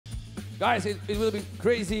Guys, it will be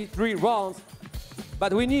crazy 3 rounds,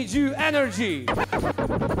 but we need you energy.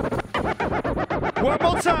 One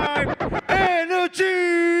more time,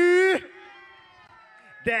 energy.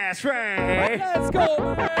 That's right. Let's go,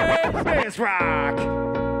 man. Let's rock.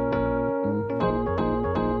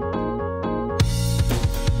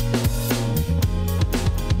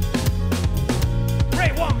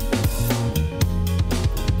 Ra1.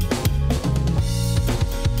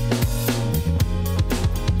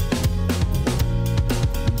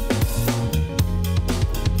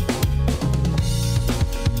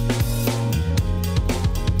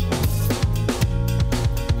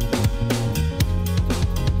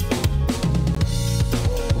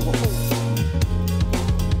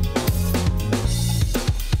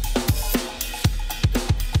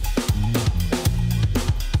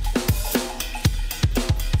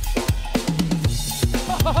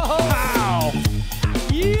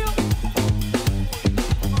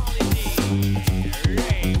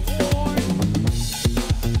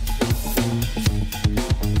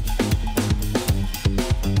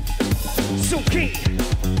 Tsukki.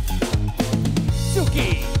 Tsukki.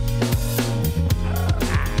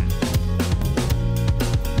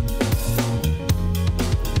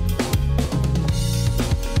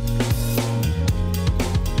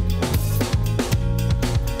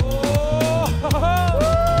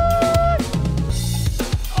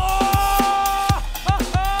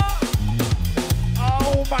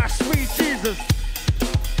 Oh, my sweet Jesus.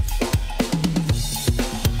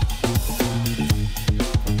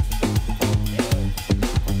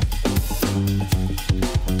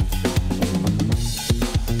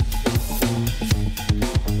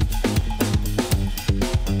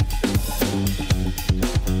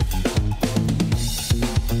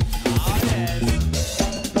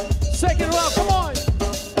 Second round, come on.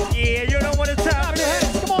 Yeah, you know what it's time. Clap your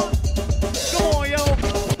hands, come on. Come on, yo.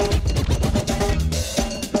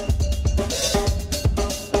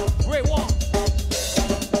 Ra1.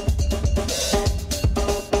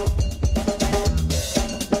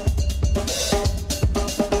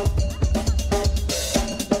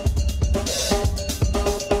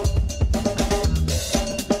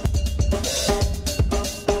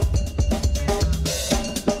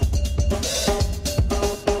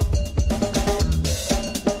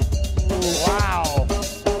 Wow.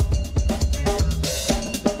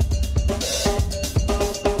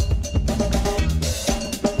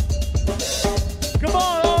 Come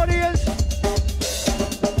on, audience.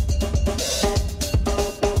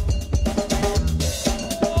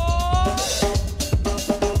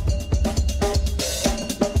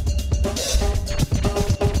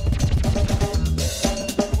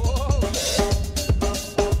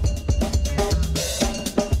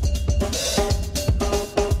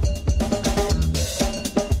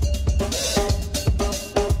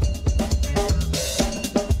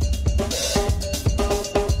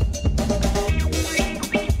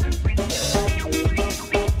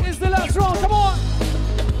 It's the last round, come on.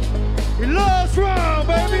 Last round,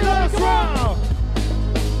 baby, last Come on. round.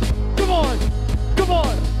 Come on, come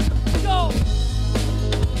on. Go.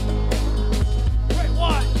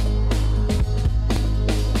 Ra1.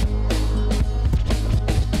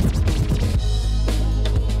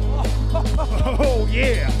 Oh,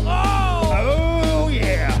 yeah. Oh. Oh,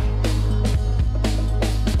 yeah.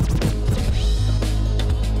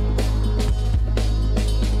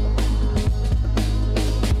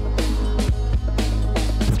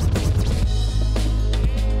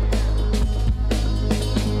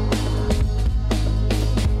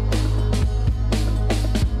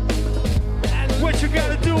 What you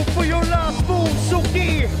gotta do for your last move,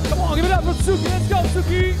 Tsukki? Come on, give it up for Tsukki. Let's go,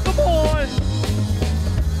 Tsukki. Come on.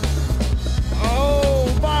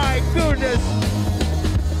 Oh, my goodness.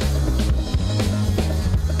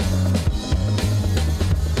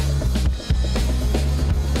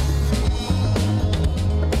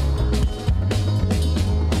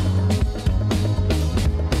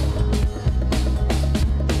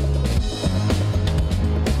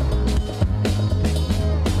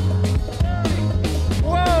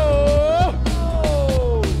 Whoa.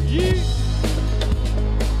 Oh, yeah.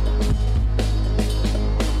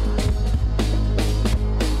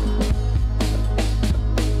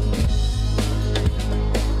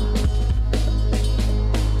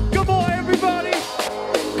 Come on, everybody.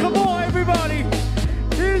 Come on, everybody.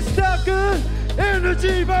 It's that good.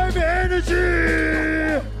 Energy, baby,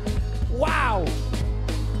 energy. Wow.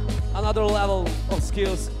 Another level of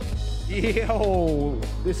skills. Yo,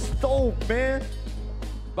 this dope, man.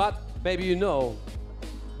 But maybe you know,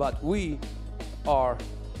 but we are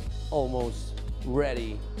almost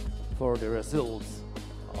ready for the results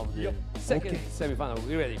of the second semifinal.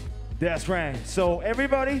 We ready? That's right. So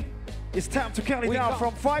everybody, it's time to count it down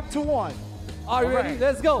from 5 to 1. Are you ready?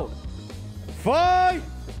 Let's go. 5,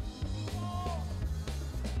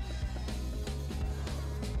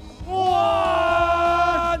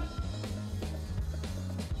 1.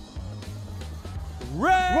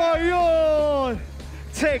 Ra1on,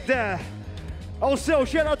 take that. Also,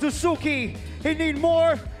 shout out to Tsukki. He need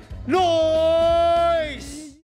more noise.